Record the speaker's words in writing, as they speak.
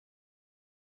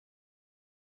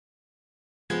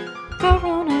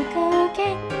Corona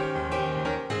cooking.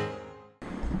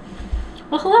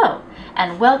 Well, hello,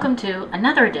 and welcome to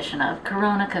another edition of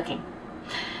Corona Cooking.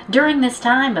 During this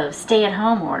time of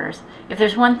stay-at-home orders, if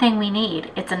there's one thing we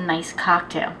need, it's a nice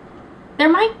cocktail. There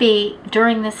might be,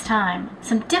 during this time,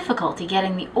 some difficulty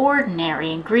getting the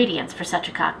ordinary ingredients for such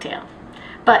a cocktail.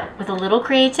 But with a little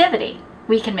creativity,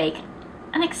 we can make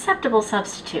an acceptable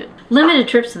substitute. Limited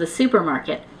trips to the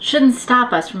supermarket shouldn't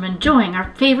stop us from enjoying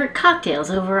our favorite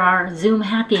cocktails over our Zoom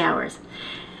happy hours.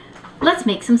 Let's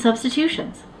make some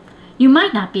substitutions. You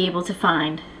might not be able to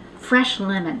find fresh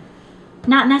lemon.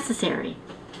 Not necessary.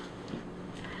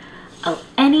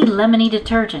 Any lemony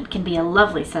detergent can be a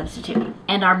lovely substitute.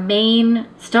 And our main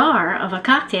star of a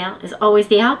cocktail is always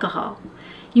the alcohol.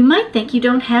 You might think you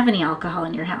don't have any alcohol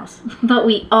in your house, but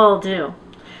we all do.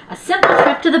 A simple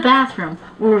trip to the bathroom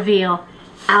will reveal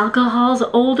alcohol's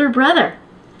older brother.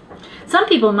 Some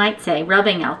people might say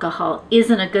rubbing alcohol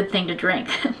isn't a good thing to drink,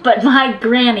 but my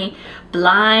granny,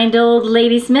 blind old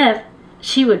Lady Smith,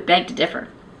 she would beg to differ.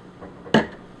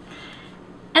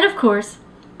 And of course,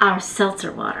 our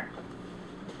seltzer water.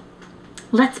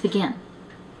 Let's begin.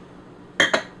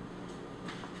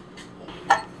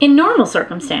 In normal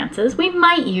circumstances, we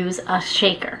might use a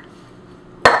shaker.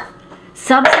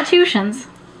 Substitutions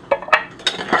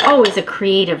are always a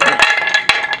creative way.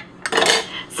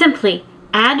 Simply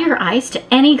add your ice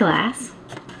to any glass,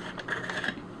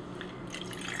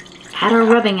 add our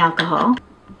rubbing alcohol,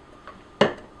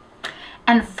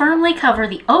 and firmly cover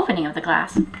the opening of the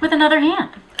glass with another hand.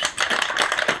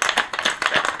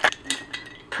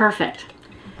 Perfect.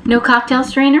 No cocktail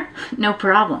strainer? No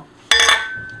problem.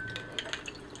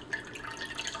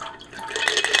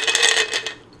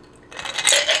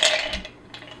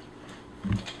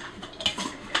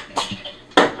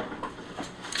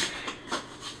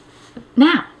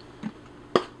 Now,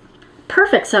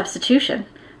 perfect substitution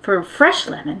for fresh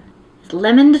lemon is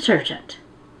lemon detergent.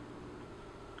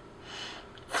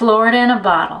 Florida in a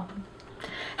bottle.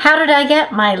 How did I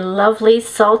get my lovely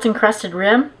salt-encrusted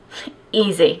rim?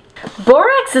 Easy.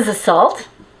 Borax is a salt.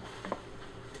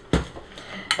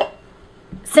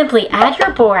 Simply add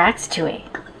your borax to a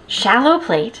shallow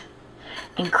plate,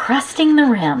 encrusting the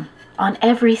rim on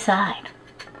every side.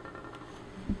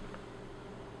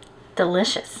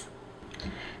 Delicious.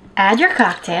 Add your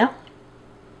cocktail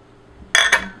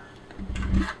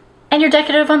and your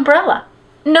decorative umbrella.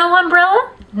 No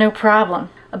umbrella? No problem.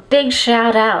 A big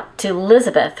shout out to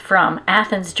Elizabeth from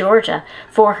Athens, Georgia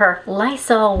for her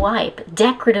Lysol wipe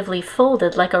decoratively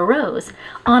folded like a rose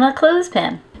on a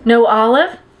clothespin. No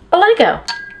olive? A Lego.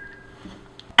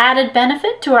 Added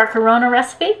benefit to our Corona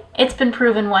recipe, it's been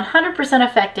proven 100%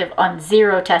 effective on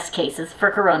 0 test cases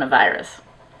for coronavirus.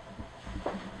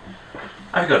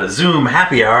 I've got a Zoom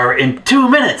happy hour in 2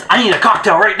 minutes. I need a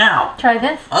cocktail right now. Try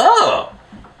this. Oh!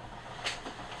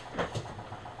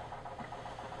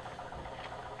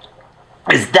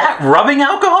 Is that rubbing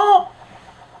alcohol?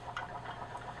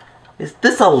 Is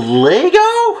this a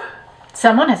Lego?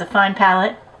 Someone has a fine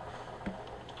palate.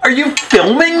 Are you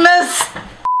filming this?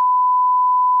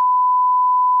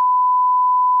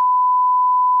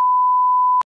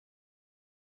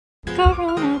 Corona.